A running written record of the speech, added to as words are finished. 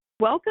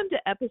Welcome to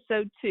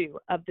episode 2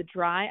 of the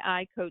Dry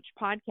Eye Coach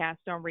podcast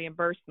on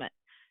reimbursement.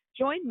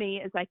 Join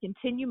me as I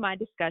continue my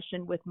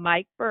discussion with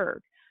Mike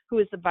Berg, who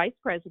is the Vice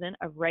President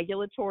of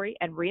Regulatory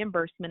and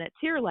Reimbursement at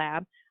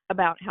TearLab,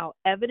 about how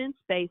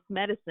evidence-based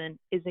medicine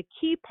is a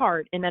key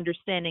part in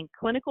understanding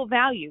clinical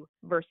value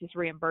versus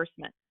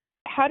reimbursement.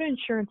 How do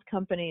insurance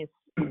companies,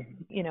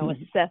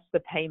 assess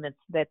the payments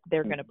that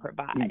they're going to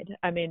provide?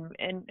 I mean,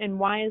 and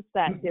why is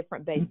that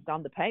different based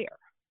on the payer?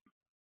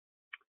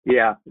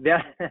 Yeah,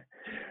 that's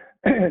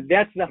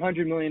the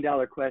 $100 million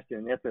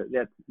question.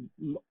 That's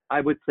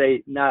I would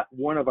say not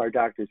one of our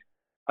doctors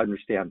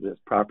understands this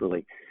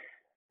properly.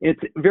 It's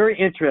very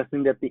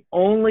interesting that the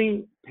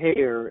only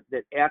payer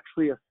that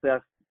actually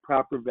assessed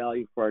proper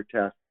value for our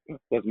test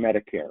was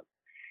Medicare.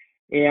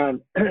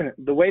 And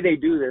the way they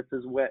do this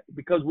is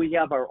because we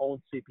have our own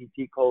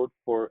CPT code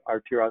for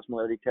our tear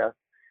osmolarity test,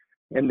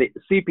 and the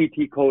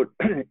CPT code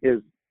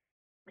is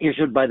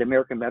issued by the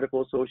American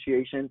Medical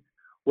Association.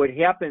 What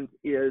happens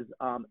is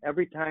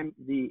every time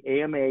the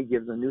AMA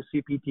gives a new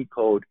CPT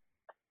code,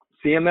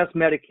 CMS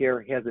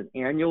Medicare has an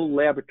annual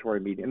laboratory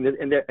meeting.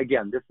 And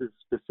again, this is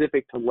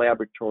specific to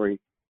laboratory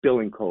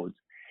billing codes.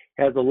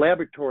 Has a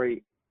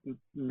laboratory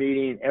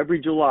meeting every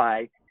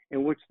July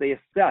in which they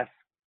assess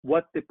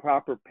what the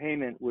proper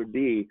payment would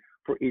be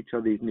for each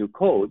of these new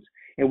codes.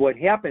 And what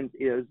happens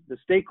is the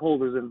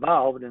stakeholders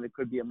involved, and it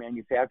could be a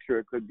manufacturer,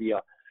 it could be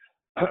a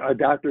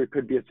doctor, it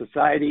could be a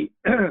society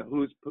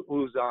whose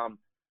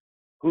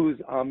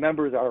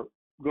members are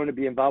going to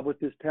be involved with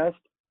this test,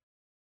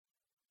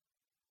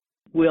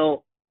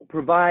 will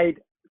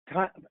provide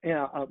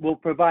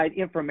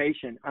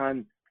information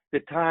on the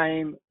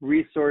time,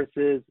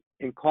 resources,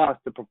 and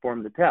cost to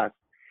perform the test.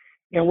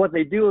 And what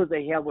they do is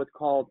they have what's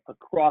called a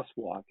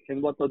crosswalk.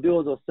 And what they'll do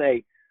is they'll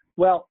say,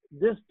 well,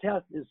 this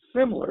test is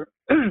similar,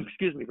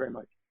 excuse me very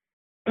much,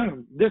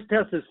 this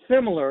test is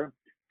similar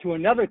to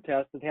another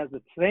test that has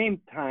the same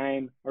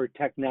time or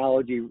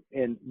technology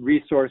and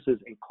resources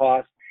and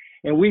cost,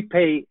 and we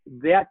pay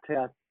that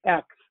test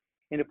X.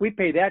 And if we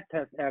pay that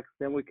test X,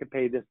 then we can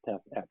pay this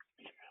test X.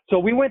 So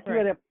we went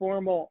through that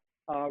formal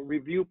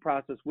review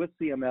process with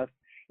CMS,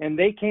 and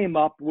they came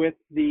up with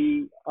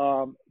the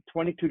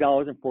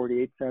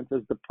 $22.48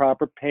 as the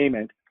proper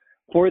payment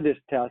for this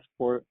test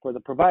for the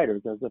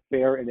providers as a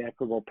fair and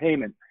equitable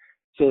payment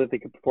so that they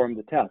can perform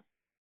the test.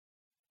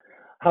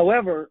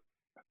 However,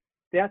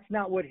 that's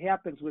not what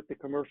happens with the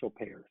commercial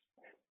payers.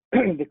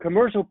 The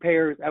commercial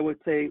payers, I would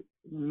say,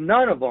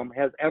 none of them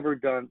has ever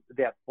done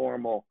that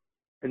formal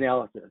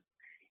analysis.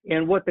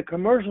 And what the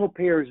commercial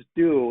payers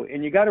do,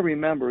 and you got to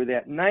remember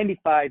that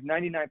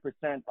 99%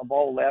 of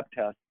all lab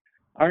tests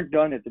aren't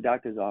done at the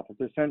doctor's office.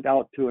 They're sent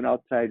out to an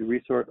outside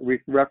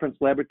reference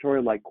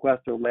laboratory like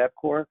Quest or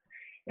LabCorp.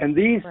 And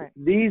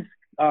these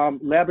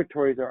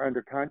laboratories are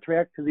under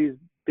contract to these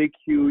big,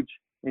 huge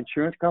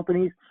insurance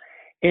companies.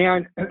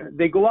 And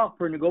they go out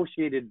for a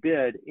negotiated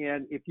bid.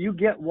 And if you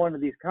get one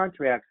of these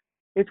contracts,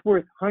 it's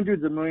worth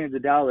hundreds of millions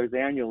of dollars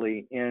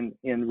annually in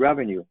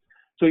revenue.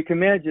 So you can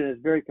imagine it's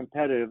very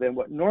competitive. And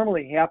what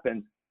normally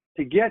happens,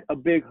 to get a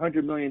big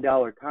 $100 million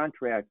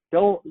contract,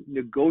 they'll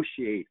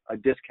negotiate a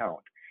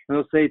discount. And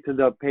they'll say to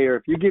the payer,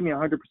 if you give me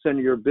 100% of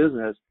your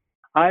business,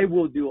 I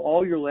will do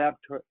all your lab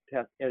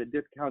tests at a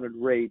discounted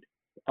rate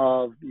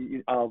of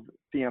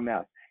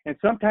CMS. And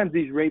sometimes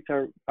these rates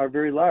are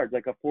very large,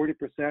 like a 40%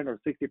 or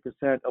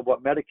 60% of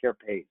what Medicare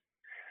pays.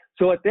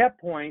 So at that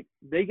point,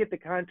 they get the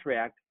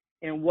contract,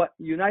 and what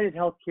United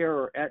Healthcare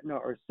or Aetna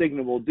or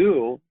Cigna will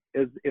do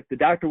is, if the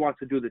doctor wants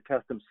to do the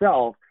test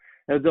himself,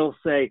 they'll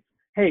say,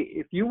 hey,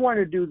 if you want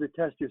to do the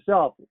test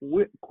yourself,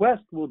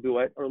 Quest will do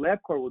it or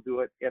LabCorp will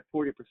do it at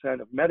 40%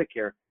 of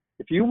Medicare.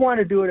 If you want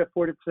to do it at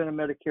 40% of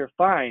Medicare,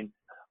 fine.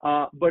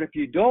 But if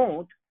you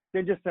don't,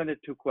 then just send it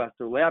to Quest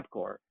or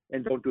LabCorp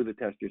and don't do the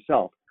test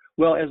yourself.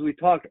 Well, as we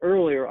talked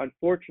earlier,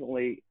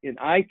 unfortunately, in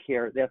eye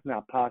care, that's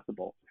not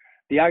possible.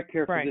 The eye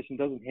care physician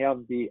doesn't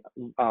have the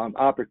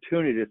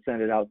opportunity to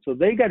send it out. So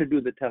they got to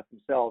do the test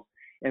themselves,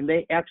 and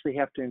they actually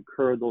have to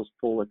incur those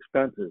full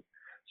expenses.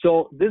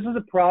 So this is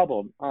a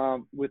problem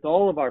with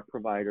all of our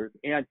providers.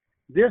 And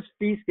this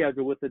fee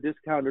schedule with the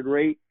discounted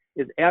rate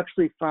is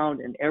actually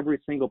found in every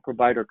single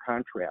provider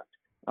contract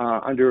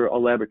under a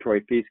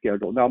laboratory fee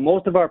schedule. Now,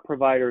 most of our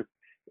providers,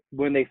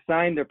 when they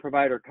signed their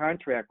provider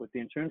contract with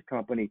the insurance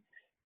company,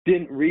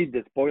 didn't read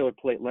this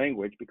boilerplate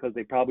language because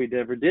they probably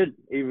never did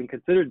even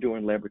consider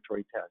doing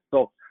laboratory tests.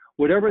 So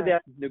whatever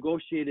that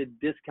negotiated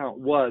discount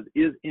was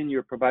is in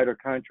your provider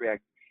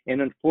contract.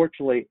 And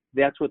unfortunately,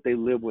 that's what they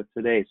live with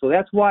today. So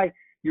that's why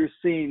you're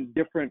seeing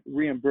different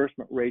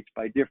reimbursement rates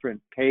by different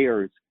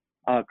payers,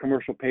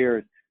 commercial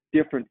payers,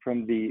 different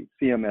from the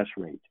CMS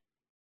rate.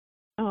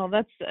 Oh,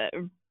 that's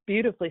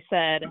beautifully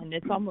said. And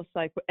it's almost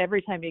like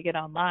every time you get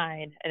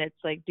online and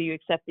it's like, do you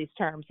accept these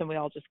terms? And we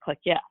all just click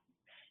yes.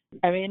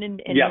 I mean, in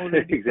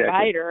order to be a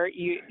provider,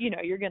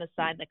 you're going to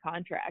sign the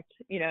contract,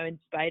 in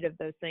spite of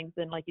those things.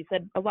 And like you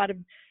said, a lot of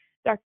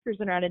doctors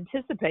are not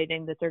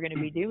anticipating that they're going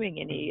to be doing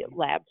any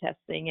lab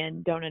testing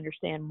and don't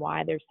understand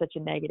why there's such a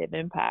negative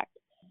impact.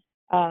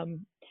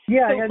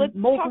 Yeah, So and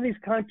most of these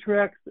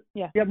contracts,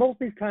 Yeah. most of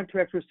these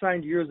contracts were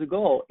signed years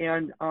ago,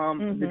 and the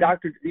Mhm.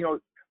 doctors,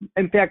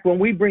 in fact, when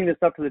we bring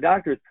this up to the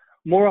doctors,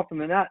 more often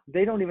than not,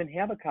 they don't even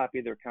have a copy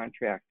of their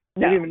contract.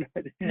 No.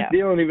 They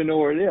don't even know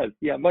where it is.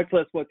 Yeah, much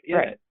less what's in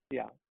Right. it.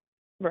 Yeah.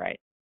 Right.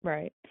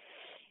 Right.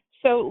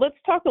 So let's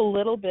talk a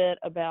little bit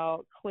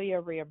about CLIA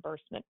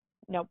reimbursement.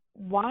 Now,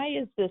 why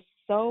is this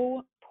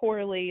so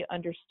poorly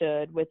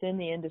understood within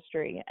the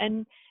industry,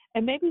 and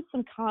maybe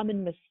some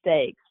common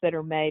mistakes that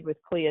are made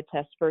with CLIA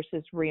tests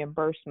versus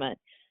reimbursement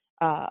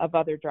of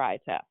other dry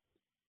tests?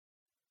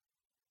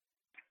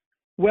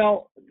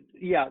 Well,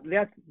 yeah,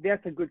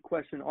 that's a good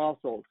question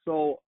also.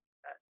 So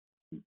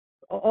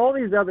all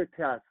these other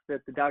tests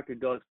that the doctor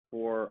does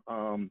for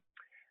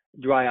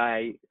dry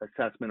eye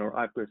assessment or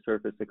ocular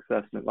surface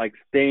assessment, like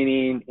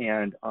staining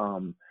and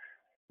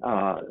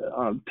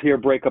tear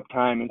breakup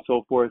time and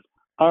so forth,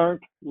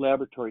 aren't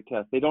laboratory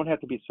tests. They don't have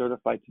to be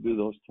certified to do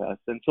those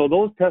tests. And so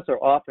those tests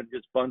are often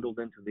just bundled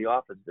into the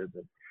office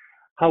visit.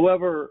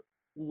 However,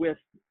 with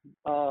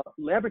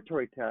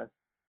laboratory tests,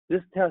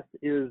 this test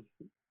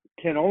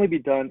can only be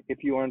done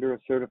if you're under a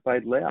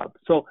certified lab.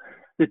 So,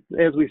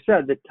 as we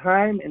said, the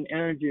time and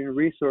energy and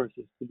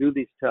resources to do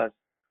these tests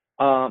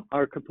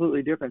are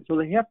completely different. So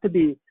they have to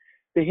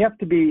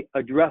be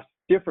addressed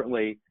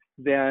differently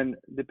than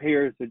the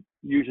payers that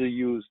usually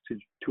use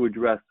to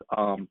address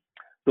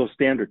those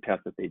standard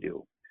tests that they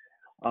do.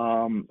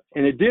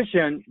 In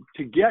addition,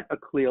 to get a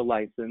CLIA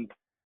license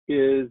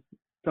is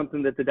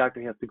something that the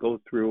doctor has to go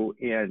through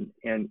and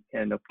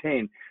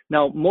obtain.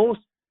 Now,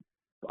 most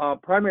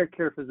primary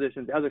care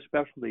physicians, other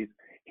specialties,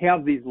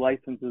 have these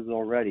licenses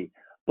already,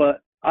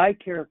 but eye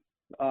care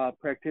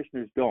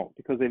practitioners don't,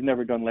 because they've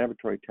never done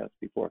laboratory tests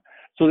before.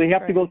 So they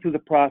have to go through the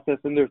process,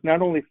 and there's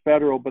not only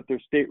federal, but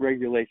there's state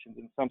regulations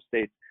in some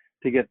states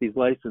to get these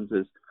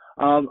licenses.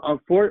 And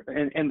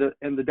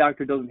the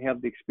doctor doesn't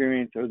have the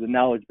experience or the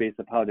knowledge base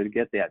of how to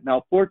get that.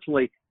 Now,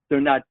 fortunately,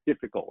 they're not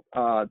difficult.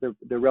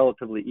 They're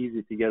relatively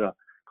easy to get a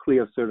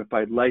CLIA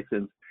certified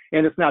license,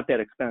 and it's not that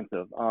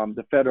expensive.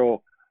 The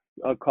federal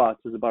cost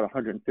is about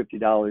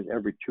 $150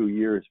 every 2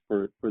 years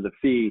for the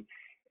fee,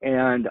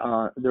 and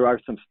there are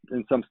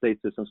in some states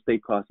there's some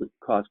state costs,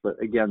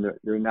 but again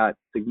they're not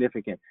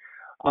significant.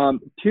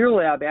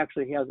 TearLab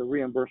actually has a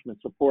reimbursement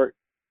support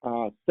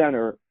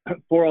center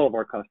for all of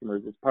our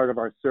customers. It's part of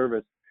our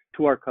service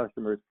to our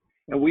customers,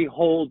 and we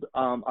hold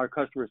our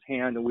customers'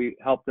 hand, and we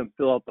help them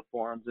fill out the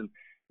forms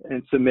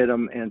and submit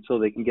them, and so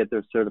they can get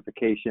their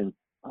certification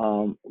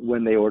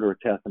when they order a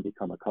test and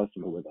become a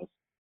customer with us.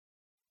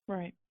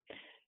 Right.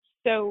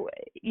 So,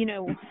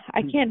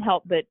 I can't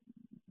help but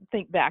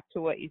think back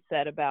to what you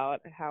said about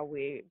how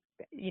we,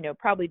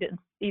 probably didn't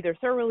either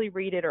thoroughly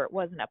read it or it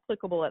wasn't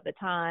applicable at the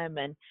time.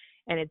 And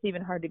it's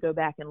even hard to go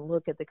back and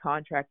look at the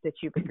contract that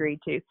you've agreed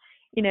to.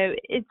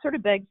 It sort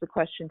of begs the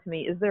question to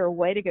me, is there a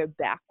way to go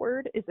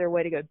backward? Is there a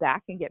way to go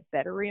back and get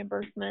better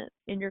reimbursement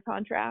in your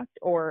contract?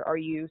 Or are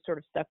you sort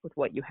of stuck with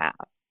what you have?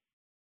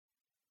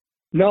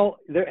 No,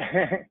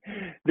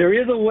 there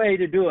is a way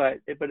to do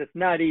it, but it's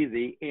not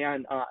easy.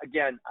 And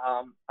again,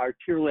 our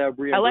TearLab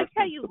reimbursement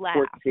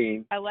support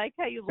team. I like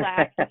how you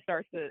laugh to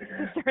start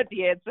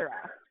the answer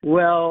off.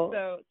 Well,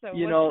 so what's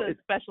the it's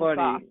special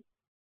funny.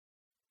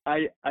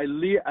 sauce? I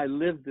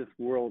live this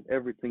world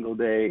every single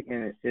day,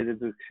 and it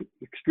is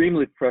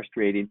extremely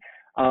frustrating.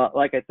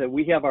 Like I said,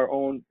 we have our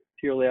own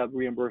TearLab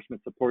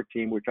reimbursement support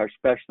team, which are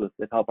specialists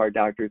that help our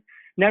doctors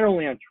not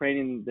only on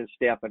training the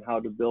staff on how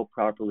to bill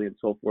properly and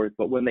so forth,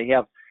 but when they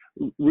have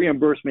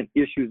reimbursement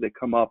issues that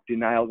come up,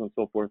 denials and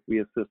so forth,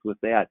 we assist with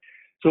that.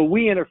 So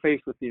we interface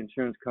with the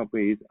insurance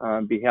companies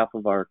on behalf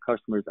of our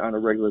customers on a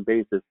regular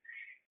basis,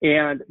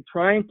 and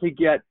trying to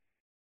get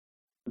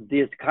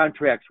these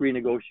contracts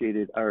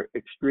renegotiated are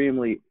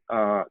extremely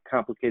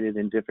complicated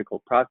and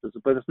difficult processes,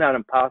 but it's not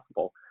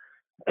impossible.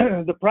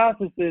 The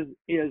process is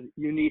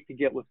you need to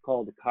get what's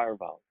called a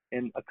carve-out.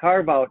 And a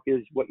carve-out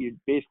is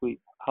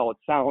how it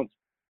sounds,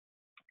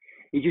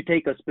 is you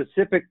take a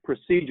specific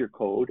procedure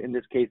code, in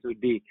this case it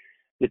would be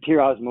the tear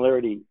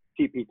osmolarity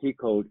TPT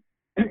code,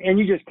 and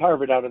you just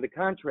carve it out of the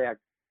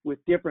contract with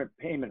different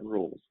payment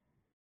rules.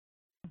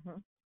 Mm-hmm.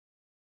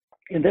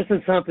 And this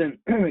is something,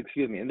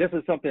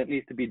 that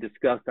needs to be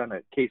discussed on a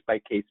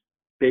case-by-case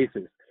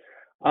basis.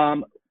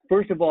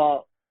 First of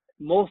all,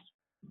 most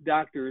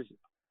doctors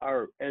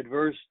are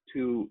adverse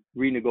to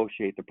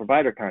renegotiate the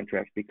provider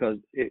contracts because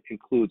it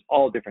includes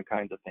all different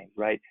kinds of things,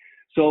 right?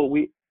 So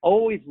we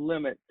always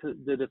limit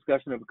the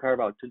discussion of a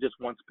carve-out to just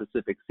one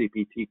specific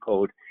CPT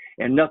code,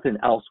 and nothing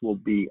else will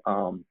be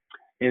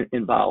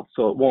involved,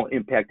 so it won't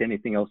impact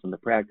anything else in the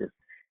practice.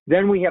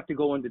 Then we have to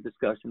go into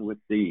discussion with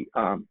the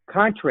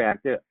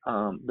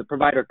the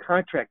provider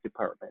contract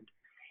department,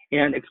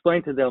 and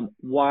explain to them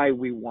why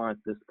we want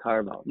this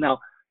carve-out. Now,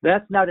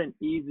 that's not an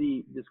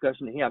easy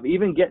discussion to have.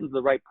 Even getting to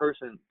the right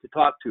person to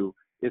talk to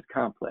is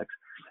complex.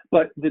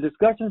 But the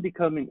discussion is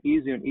becoming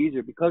easier and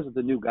easier because of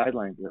the new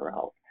guidelines that are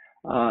out.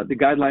 The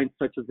guidelines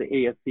such as the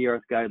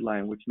ASCRS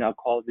guideline, which now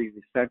calls these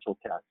essential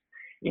tests,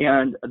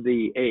 and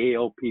the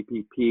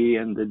AAOPPP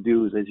and the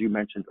DUES, as you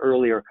mentioned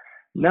earlier,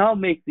 now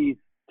make these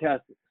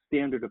tests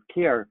standard of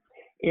care.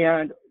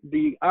 And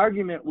the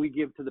argument we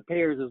give to the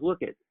payers is, look,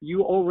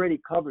 you already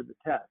covered the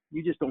test.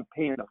 You just don't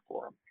pay enough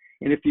for them.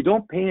 And if you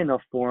don't pay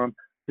enough for them,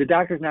 the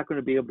doctor's not going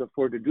to be able to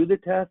afford to do the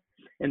test,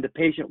 and the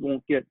patient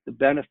won't get the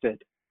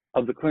benefit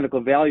of the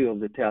clinical value of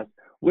the test,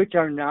 which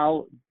are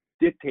now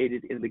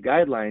dictated in the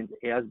guidelines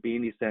as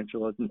being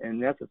essential and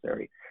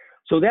necessary.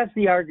 So that's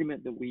the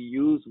argument that we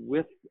use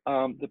with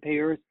the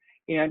payers.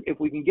 And if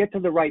we can get to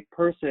the right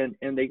person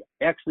and they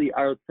actually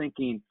are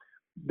thinking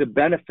the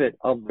benefit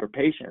of their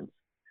patients,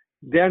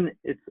 then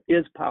it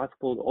is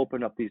possible to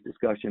open up these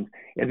discussions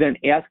and then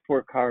ask for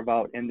a carve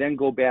out and then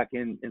go back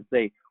in and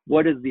say,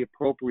 what is the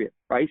appropriate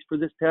price for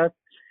this test?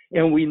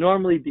 And we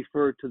normally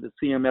defer to the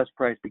CMS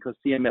price because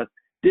CMS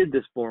did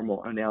this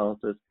formal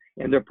analysis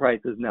and their price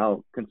is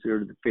now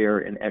considered the fair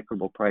and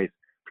equitable price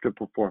to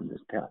perform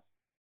this test.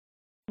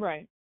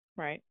 Right,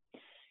 right.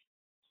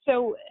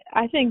 So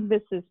I think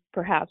this is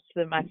perhaps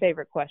my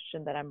favorite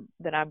question that I'm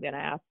going to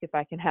ask, if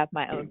I can have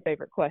my own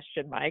favorite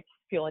question, Mike,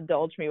 if you'll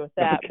indulge me with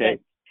that. Okay.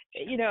 But,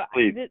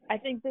 I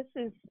think this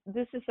is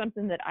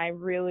something that I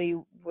really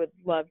would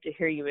love to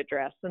hear you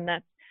address, and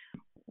that's,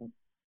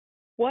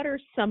 what are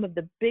some of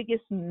the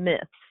biggest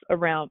myths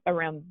around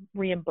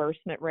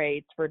reimbursement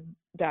rates for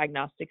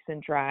diagnostics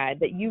in dry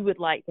that you would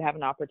like to have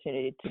an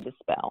opportunity to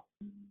dispel?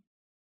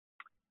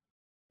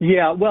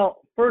 Yeah,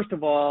 well, first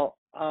of all,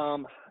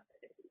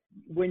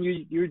 when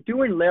you're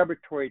doing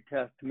laboratory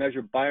tests to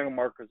measure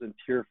biomarkers in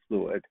tear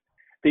fluid,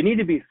 they need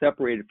to be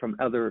separated from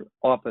other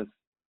office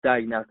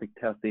diagnostic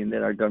testing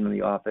that are done in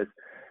the office,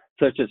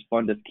 such as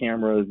fundus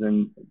cameras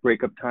and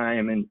breakup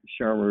time and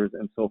Schirmers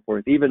and so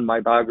forth, even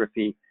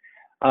mybography,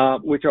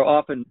 which are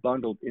often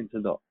bundled into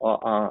the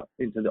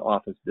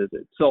office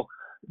visit. So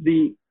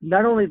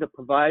not only the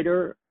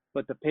provider,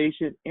 but the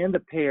patient and the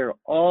payer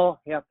all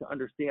have to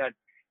understand,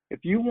 if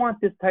you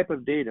want this type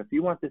of data, if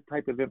you want this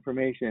type of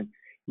information,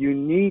 you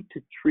need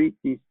to treat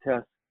these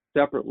tests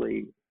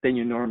separately than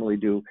you normally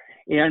do.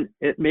 And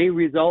it may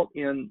result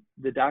in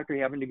the doctor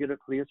having to get a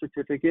CLIA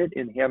certificate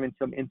and having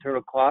some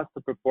internal costs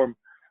to perform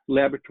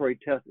laboratory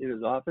tests in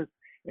his office.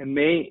 It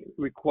may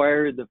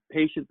require the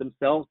patient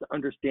themselves to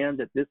understand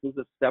that this is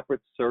a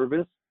separate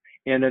service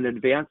and an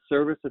advanced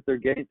service that they're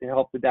getting to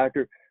help the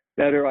doctor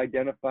better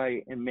identify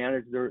and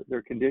manage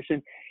their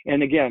condition.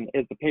 And again,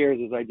 as the payers,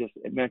 as I just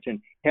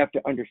mentioned, have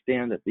to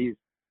understand that these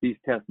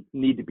tests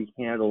need to be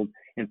handled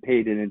and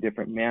paid in a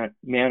different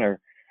manner.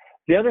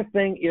 The other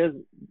thing is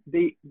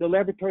the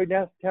laboratory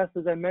tests,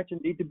 as I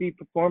mentioned, need to be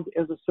performed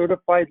as a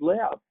certified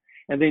lab,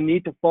 and they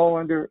need to fall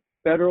under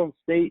federal and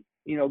state,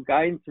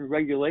 guidance and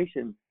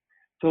regulations,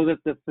 so that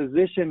the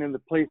physician in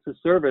the place of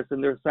service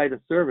and their site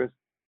of service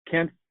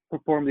can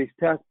perform these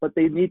tests, but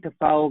they need to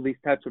follow these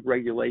types of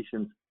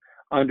regulations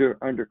under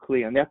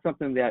CLIA, and that's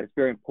something that is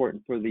very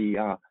important for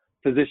the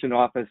physician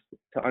office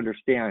to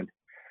understand.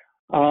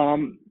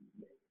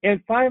 And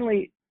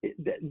finally,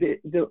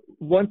 the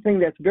one thing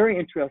that's very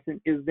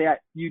interesting is that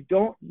you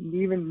don't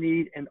even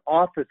need an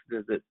office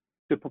visit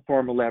to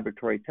perform a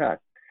laboratory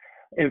test.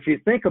 And if you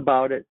think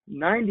about it,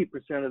 90%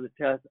 of the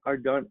tests are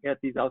done at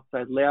these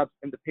outside labs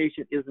and the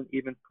patient isn't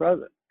even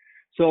present.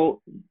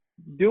 So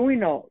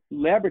doing a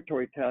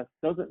laboratory test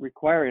doesn't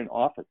require an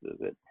office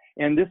visit.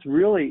 And this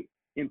really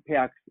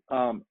impacts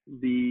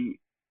the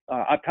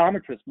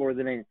optometrist more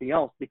than anything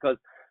else, because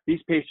these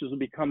patients will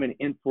be coming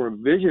in for a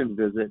vision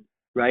visit,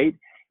 right?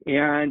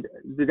 And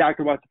the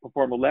doctor wants to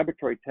perform a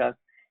laboratory test,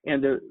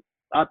 and the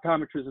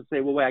optometrist will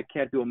say, well, wait, I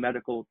can't do a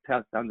medical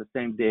test on the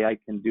same day I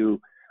can do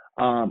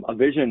a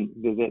vision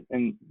visit.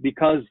 And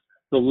because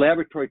the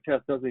laboratory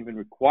test doesn't even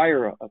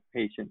require a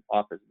patient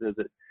office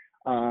visit,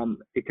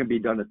 it can be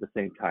done at the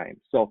same time.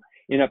 So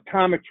in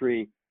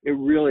optometry, it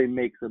really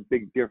makes a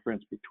big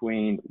difference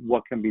between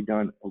what can be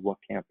done and what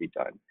can't be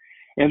done.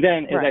 And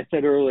then, as I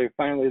said earlier,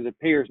 finally, the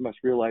payers must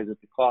realize that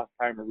the cost,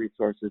 time, and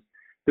resources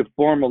to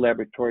perform a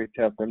laboratory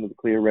test under the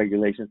CLIA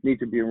regulations need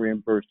to be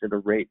reimbursed at a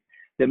rate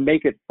that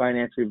make it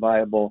financially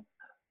viable,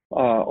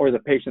 or the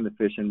patient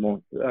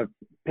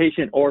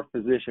or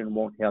physician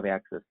won't have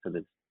access to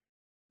this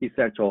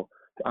essential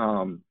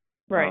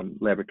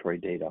laboratory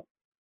data.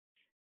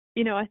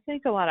 I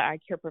think a lot of eye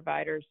care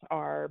providers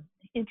are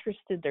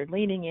interested, they're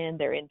leaning in,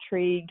 they're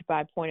intrigued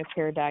by point of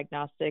care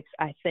diagnostics.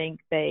 I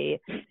think they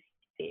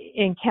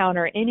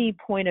encounter any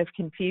point of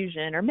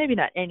confusion, or maybe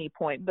not any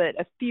point, but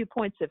a few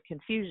points of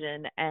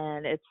confusion,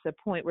 and it's a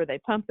point where they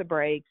pump the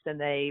brakes and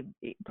they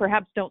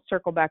perhaps don't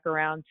circle back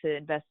around to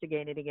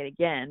investigating it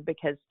again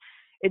because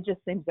it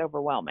just seems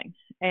overwhelming.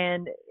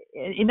 And,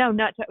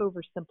 not to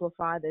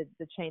oversimplify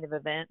the chain of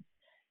events,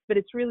 but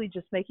it's really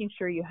just making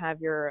sure you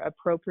have your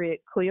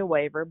appropriate CLIA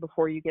waiver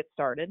before you get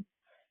started.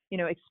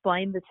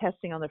 Explain the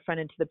testing on the front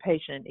end to the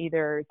patient,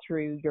 either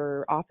through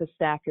your office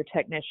staff, your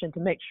technician, to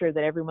make sure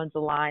that everyone's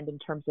aligned in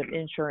terms of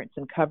insurance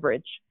and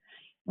coverage.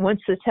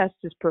 Once the test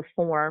is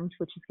performed,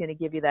 which is going to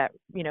give you that,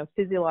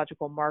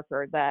 physiological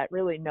marker that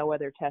really no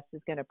other test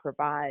is going to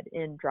provide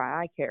in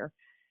dry eye care,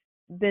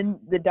 then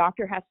the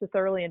doctor has to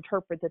thoroughly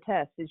interpret the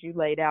test as you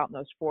laid out in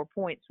those 4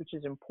 points, which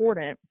is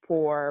important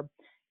for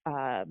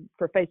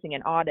for facing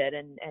an audit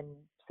and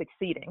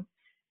succeeding.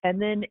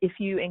 And then if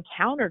you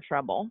encounter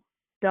trouble,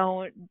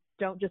 don't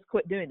just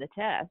quit doing the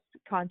test.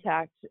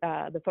 Contact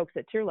the folks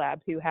at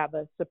TierLab who have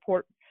a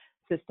support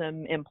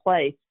system in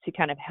place to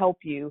kind of help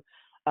you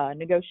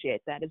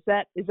negotiate that. Is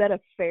that a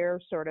fair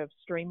sort of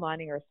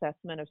streamlining or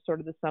assessment of sort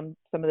of some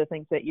of the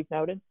things that you've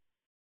noted?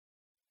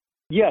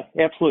 Yes,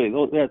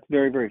 absolutely. That's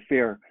very, very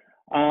fair.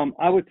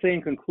 I would say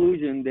in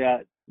conclusion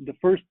that the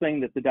first thing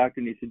that the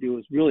doctor needs to do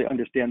is really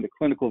understand the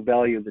clinical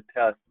value of the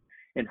test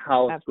and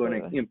how it's Absolutely.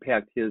 going to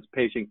impact his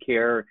patient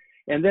care,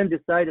 and then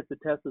decide if the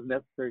test is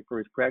necessary for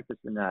his practice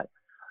or not.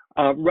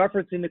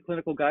 Referencing the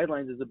clinical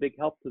guidelines is a big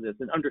help to this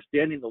and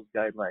understanding those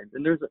guidelines.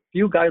 And there's a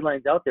few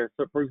guidelines out there.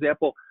 So, for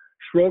example,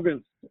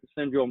 Sjogren's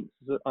Syndrome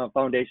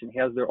Foundation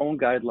has their own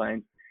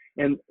guidelines,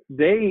 and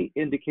they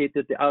indicate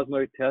that the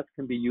osmolarity test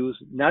can be used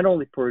not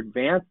only for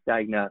advanced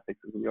diagnostics,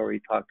 as we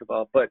already talked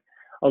about, but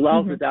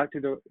allows the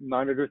doctor to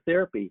monitor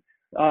therapy.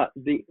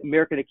 The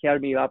American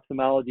Academy of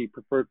Ophthalmology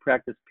preferred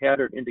practice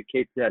pattern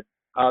indicates that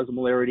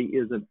osmolarity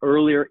is an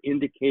earlier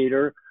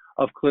indicator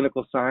of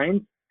clinical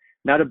signs.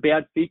 Not a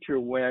bad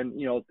feature when,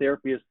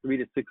 therapy is 3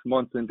 to 6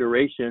 months in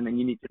duration and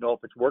you need to know if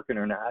it's working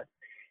or not.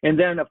 And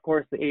then, of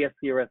course, the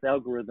ASCRS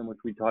algorithm, which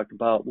we talked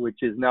about, which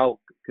is now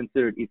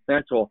considered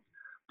essential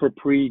for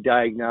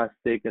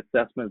pre-diagnostic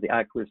assessment of the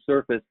ocular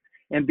surface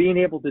and being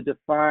able to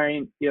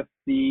define if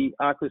the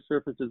ocular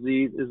surface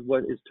disease is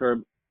what is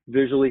termed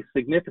visually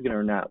significant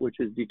or not, which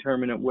is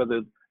determinant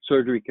whether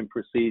surgery can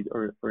proceed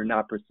or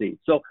not proceed.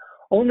 So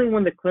only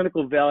when the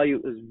clinical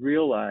value is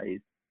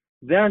realized,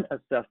 then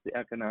assess the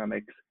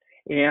economics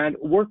and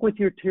work with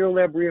your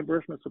TierLab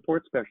reimbursement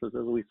support specialist,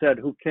 as we said,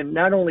 who can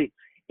not only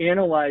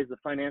analyze the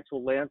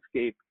financial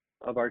landscape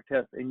of our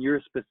test in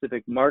your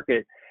specific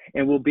market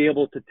and will be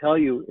able to tell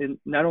you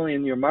not only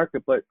in your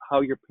market, but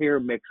how your payer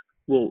mix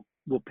will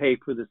pay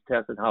for this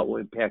test and how it will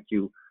impact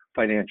you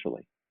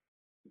financially.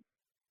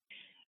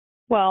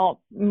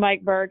 Well,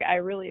 Mike Berg, I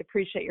really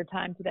appreciate your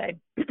time today.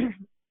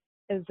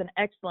 It was an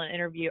excellent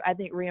interview. I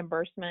think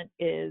reimbursement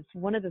is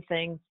one of the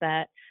things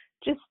that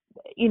just,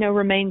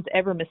 remains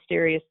ever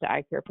mysterious to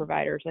eye care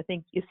providers. I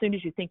think as soon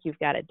as you think you've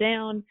got it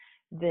down,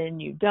 then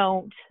you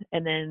don't,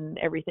 and then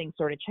everything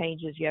sort of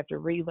changes. You have to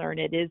relearn.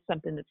 It is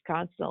something that's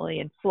constantly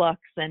in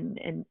flux and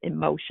in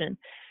motion.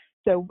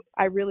 So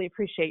I really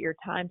appreciate your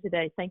time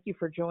today. Thank you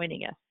for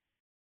joining us.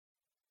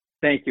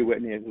 Thank you,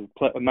 Whitney. It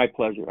was my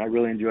pleasure. I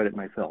really enjoyed it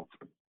myself.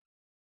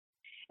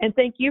 And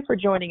thank you for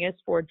joining us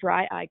for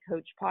Dry Eye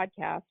Coach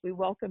podcast. We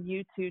welcome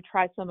you to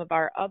try some of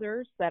our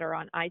others that are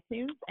on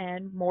iTunes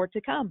and more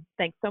to come.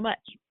 Thanks so much.